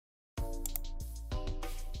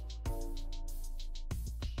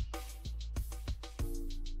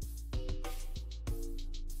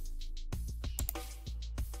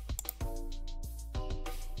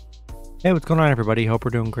Hey, what's going on, everybody? Hope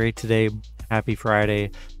we're doing great today. Happy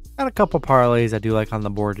Friday. Got a couple parlays I do like on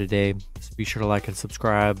the board today, so be sure to like and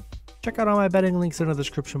subscribe. Check out all my betting links in the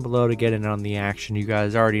description below to get in on the action. You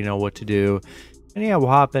guys already know what to do. And yeah, we'll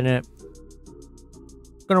hop in it.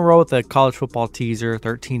 Gonna roll with the college football teaser,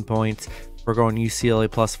 13 points. We're going UCLA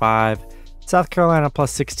 +5, South Carolina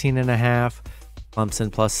 +16.5,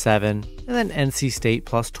 Clemson +7, and then NC State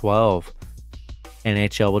 +12.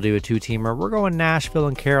 NHL will do a two-teamer. We're going Nashville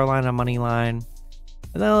and Carolina money line.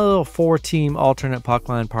 And then a little four-team alternate puck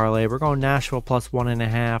line parlay. We're going Nashville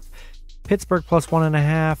 +1.5, Pittsburgh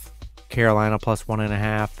 +1.5, Carolina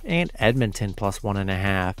 +1.5, and Edmonton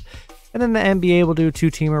 +1.5. And then the NBA will do a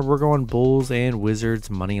two-teamer. We're going Bulls and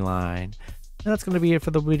Wizards money line. And that's going to be it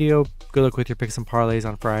for the video. Good luck with your picks and parlays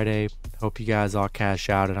on Friday. Hope you guys all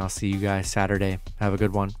cash out, and I'll see you guys Saturday. Have a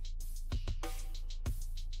good one.